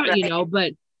 you know,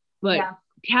 but yeah.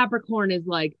 Capricorn is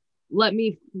like, let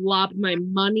me flop my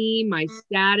money, my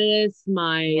status,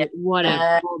 my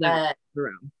whatever, all that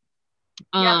around.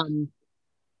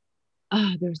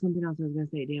 There's something else I was gonna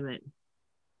say, damn it.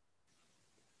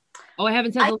 Oh, I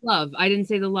haven't said the love. I didn't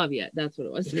say the love yet. That's what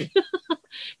it was.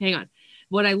 Hang on.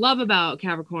 What I love about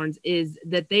Capricorns is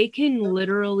that they can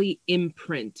literally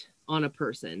imprint on a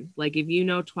person. Like, if you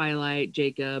know Twilight,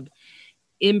 Jacob,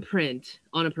 imprint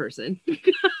on a person.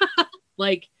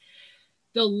 Like,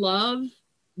 the love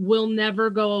will never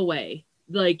go away.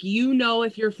 Like, you know,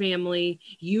 if you're family,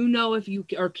 you know, if you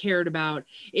are cared about.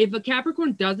 If a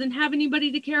Capricorn doesn't have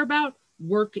anybody to care about,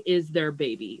 work is their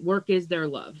baby. Work is their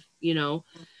love, you know?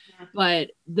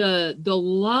 But the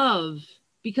love,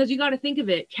 because you got to think of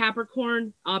it,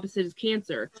 Capricorn opposite is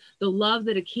Cancer. The love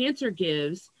that a Cancer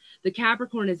gives, the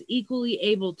Capricorn is equally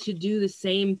able to do the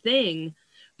same thing,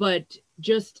 but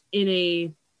just in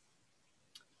a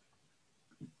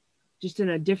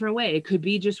different way. It could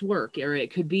be just work, or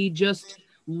it could be just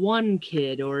one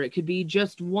kid, or it could be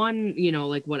just one, you know,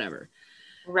 like whatever.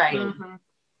 Right.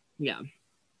 Yeah.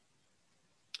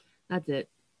 That's it.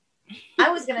 I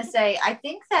was going to say, I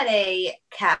think that a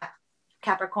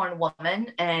Capricorn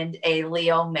woman and a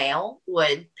Leo male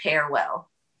would pair well,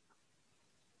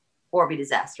 or be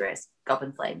disastrous. Go up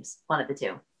in flames. One of the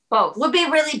two. Both would be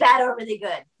really bad or really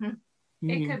good.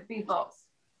 It could be both.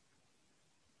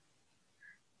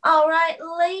 All right,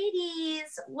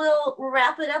 ladies, we'll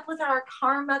wrap it up with our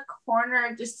Karma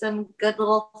Corner. Just some good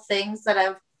little things that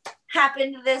have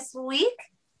happened this week.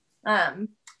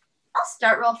 I'll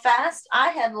start real fast.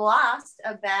 I had lost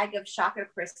a bag of chakra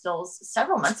crystals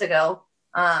several months ago.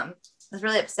 I was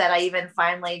really upset. I even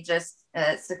finally just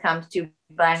succumbed to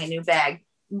buying a new bag,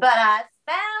 but I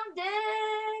found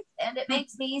it and it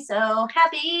makes me so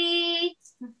happy.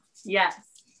 Yes.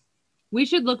 We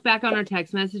should look back on our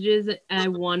text messages. And I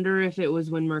wonder if it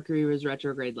was when Mercury was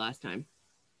retrograde last time.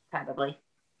 Probably.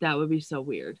 That would be so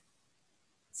weird.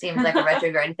 Seems like a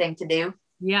retrograde thing to do.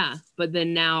 Yeah, but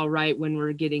then now, right when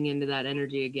we're getting into that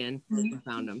energy again, we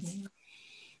found them.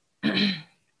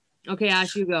 Okay,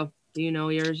 Ash, you go. Do you know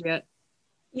yours yet?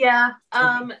 Yeah.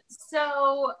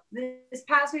 So this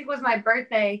past week was my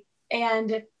birthday,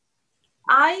 and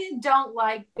I don't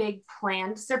like big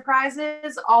planned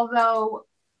surprises, although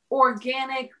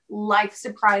organic life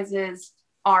surprises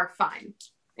are fine,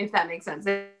 if that makes sense.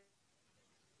 They're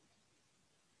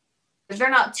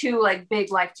not too like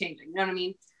big life changing, you know what I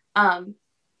mean?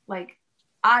 Like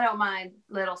I don't mind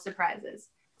little surprises.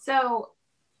 So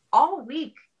all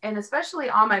week, and especially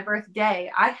on my birthday,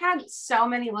 I had so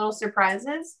many little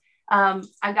surprises. I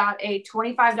got a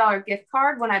 $25 gift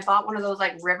card when I bought one of those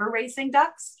like river racing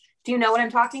ducks. Do you know what I'm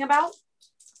talking about?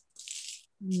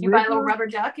 You buy a little rubber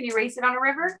duck and you race it on a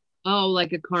river? Oh,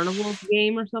 like a carnival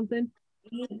game or something?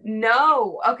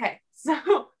 No. Okay. So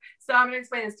I'm going to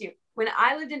explain this to you. When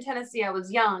I lived in Tennessee, I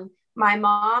was young. My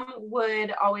mom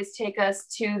would always take us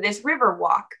to this river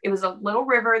walk. It was a little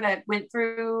river that went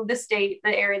through the state,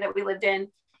 the area that we lived in,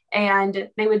 and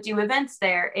they would do events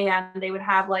there, and they would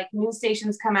have like news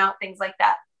stations come out, things like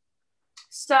that.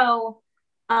 So,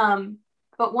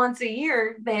 but once a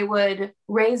year, they would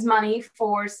raise money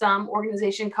for some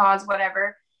organization, cause,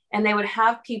 whatever, and they would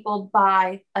have people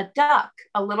buy a duck,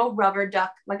 a little rubber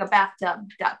duck, like a bathtub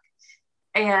duck,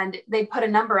 and they put a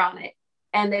number on it,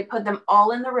 and they put them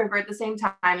all in the river at the same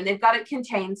time, and they've got it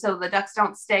contained so the ducks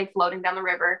don't stay floating down the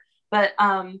river, but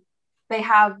they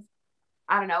have,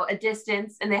 I don't know, a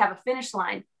distance, and they have a finish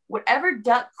line. Whatever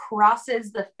duck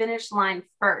crosses the finish line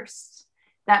first,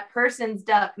 that person's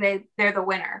duck, they're the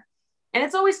winner. And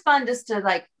it's always fun just to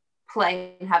like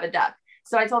play and have a duck.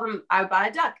 So I told them I would buy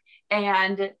a duck,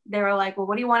 and they were like, well,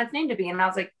 what do you want its name to be? And I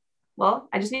was like, well,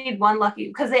 I just need one Lucky,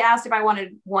 because they asked if I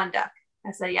wanted one duck.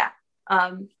 I said, yeah.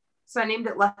 So I named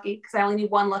it Lucky because I only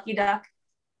need one lucky duck,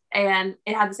 and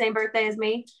it had the same birthday as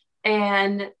me.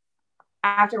 And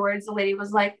afterwards, the lady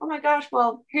was like, oh my gosh,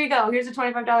 well, here you go. Here's a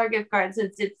 $25 gift card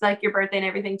since it's like your birthday and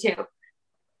everything too.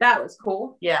 That was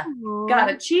cool. Yeah. Aww. Got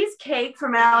a cheesecake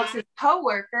from Alex's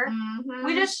coworker. Mm-hmm.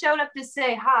 We just showed up to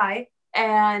say hi,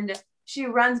 and she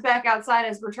runs back outside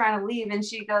as we're trying to leave, and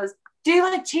she goes, do you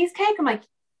like cheesecake? I'm like,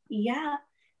 yeah.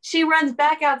 She runs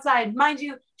back outside. Mind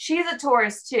you, she's a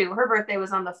Taurus too. Her birthday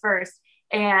was on the 1st,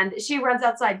 and she runs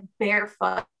outside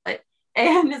barefoot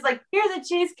and is like, here's a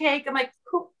cheesecake. I'm like,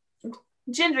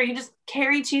 Ginger, you just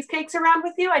carry cheesecakes around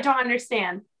with you? I don't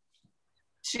understand.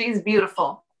 She's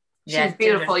beautiful. She's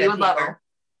beautiful. You would love her.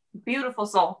 Beautiful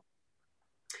soul.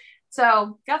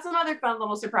 So got some other fun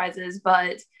little surprises,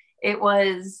 but it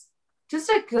was just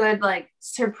a good like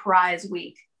surprise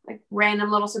week. Like random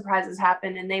little surprises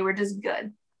happened, and they were just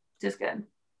good. Just good.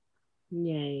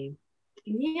 Yay.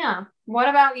 Yeah. What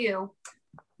about you?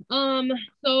 So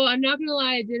I'm not gonna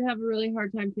lie, I did have a really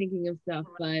hard time thinking of stuff,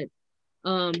 but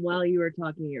while you were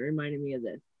talking, it reminded me of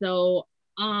this. So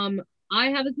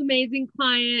I have this amazing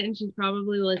client, and she's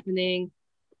probably listening.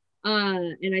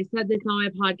 And I said this on my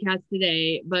podcast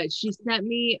today, but she sent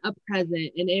me a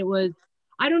present, and it was,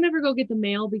 I don't ever go get the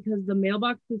mail because the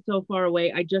mailbox is so far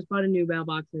away. I just bought a new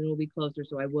mailbox and it'll be closer,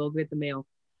 so I will get the mail.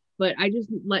 But I just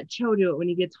let Cho do it when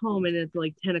he gets home, and it's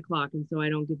like 10 o'clock, and so I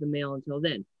don't get the mail until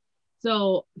then.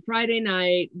 So Friday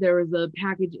night, there was a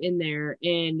package in there,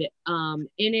 and in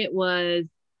it was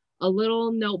a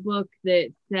little notebook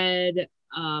that said,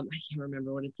 I can't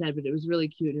remember what it said, but it was really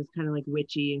cute. It was kind of like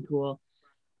witchy and cool.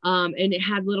 And it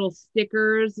had little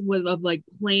stickers of like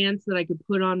plants that I could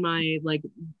put on my like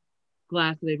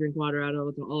glass that I drink water out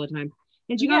of all the time.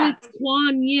 And she got a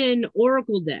Kuan Yin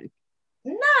Oracle deck.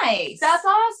 Nice. That's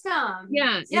awesome.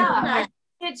 Yeah. Yeah.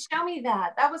 Kids, show me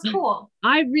that. That was cool.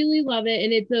 I really love it.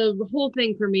 And it's a whole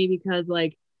thing for me because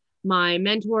like my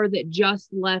mentor that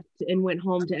just left and went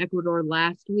home to Ecuador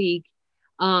last week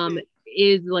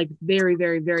is like very,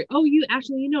 very, very, oh, you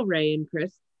actually, you know, Ray and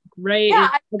Chris. Ray. Yeah.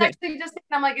 I was actually just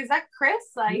thinking, I'm like, is that Chris?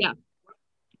 Like, yeah.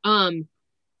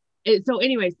 So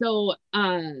anyway,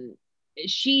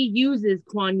 she uses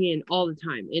Kuan Yin all the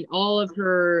time in all of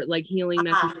her like healing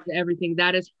messages, everything.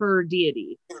 That is her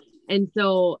deity. And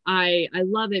so I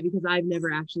love it because I've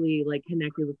never actually like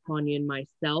connected with Kuan Yin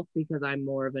myself because I'm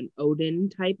more of an Odin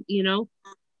type, you know?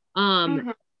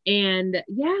 And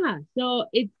yeah, so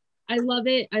I love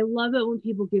it. I love it when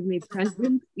people give me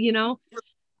presents, you know?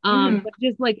 But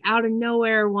just like out of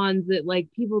nowhere ones that like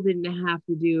people didn't have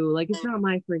to do. Like it's not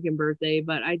my freaking birthday,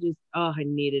 but I just, I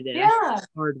needed it. Yeah. I had a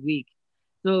hard week.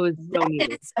 So it was so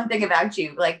needed. Something about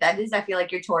you. Like that is, I feel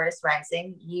like you're Taurus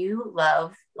rising. You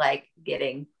love like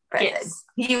getting presents.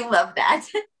 Yes. You love that.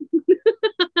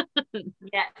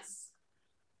 Yes.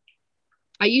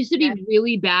 I used to be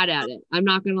really bad at it. I'm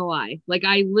not going to lie. Like,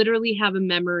 I literally have a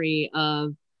memory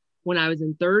of when I was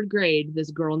in 3rd grade, this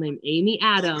girl named Amy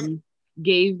Adams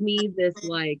gave me this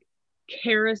like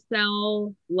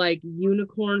carousel, like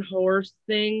unicorn horse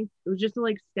thing. It was just a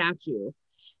like statue.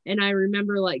 And I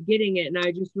remember like getting it and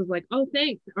I just was like, oh,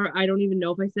 thanks. Or I don't even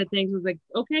know if I said thanks. I was like,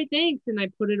 okay, thanks. And I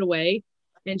put it away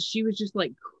and she was just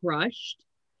like crushed.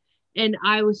 And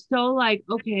I was so like,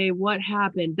 okay, what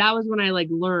happened? That was when I like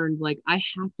learned, like, I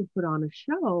have to put on a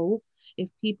show if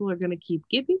people are going to keep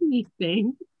giving me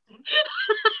things.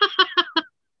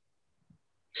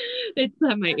 It's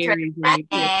not my Aries. Right?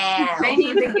 They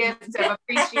need the gift of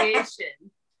appreciation.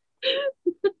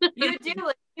 You do,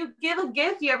 like, you give a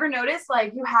gift. You ever notice,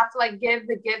 like, you have to like give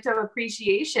the gift of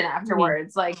appreciation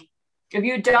afterwards. Like, if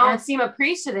you don't seem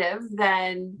appreciative,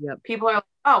 then people are like,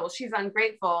 oh, well, she's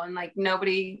ungrateful, and like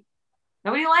nobody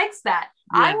likes that.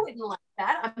 I wouldn't like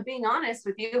that. I'm being honest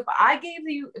with you. If I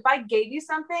gave you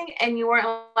something and you weren't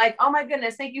like, oh my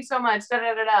goodness, thank you so much, da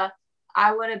da da da,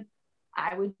 I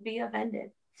would be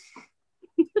offended.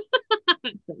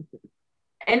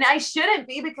 And I shouldn't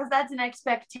be, because that's an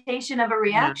expectation of a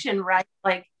reaction, right?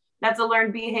 Like, that's a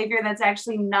learned behavior that's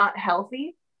actually not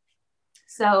healthy.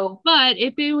 So, but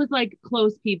if it was like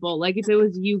close people, like if it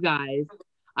was you guys,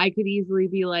 I could easily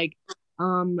be like,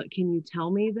 can you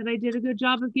tell me that I did a good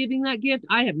job of giving that gift?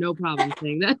 I have no problem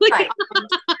saying that. Like,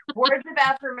 words of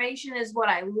affirmation is what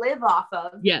I live off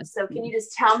of. Yes. So can you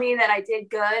just tell me that I did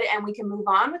good and we can move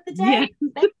on with the day?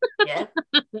 Yeah.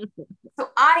 So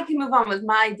I can move on with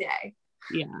my day.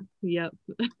 Yeah. Yep.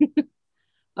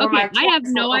 Okay. I have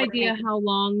no idea how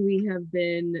long we have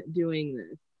been doing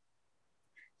this.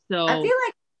 So I feel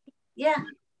like,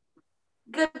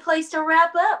 good place to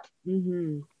wrap up. I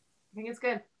think it's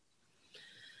good.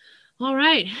 All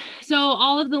right. So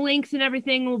all of the links and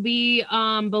everything will be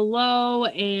below.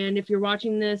 And if you're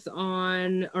watching this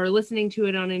on or listening to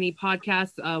it on any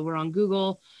podcasts, we're on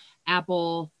Google,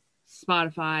 Apple,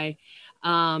 Spotify.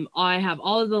 I have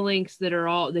all of the links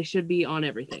that they should be on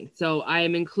everything. So I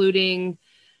am including,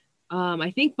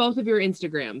 I think, both of your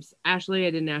Instagrams. Ashley,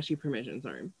 I didn't ask you permission.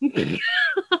 Sorry.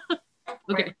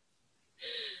 Okay.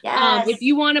 Yes. If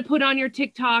you want to put on your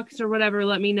TikToks or whatever,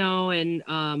 let me know and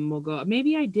we'll go.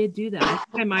 Maybe I did do that. I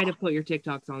think I might have put your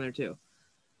TikToks on there too.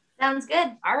 Sounds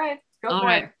good. All right. Go for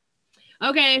it.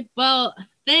 Okay. Well,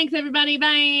 thanks everybody.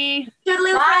 Bye.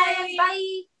 Toodaloo, friends.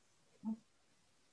 Bye.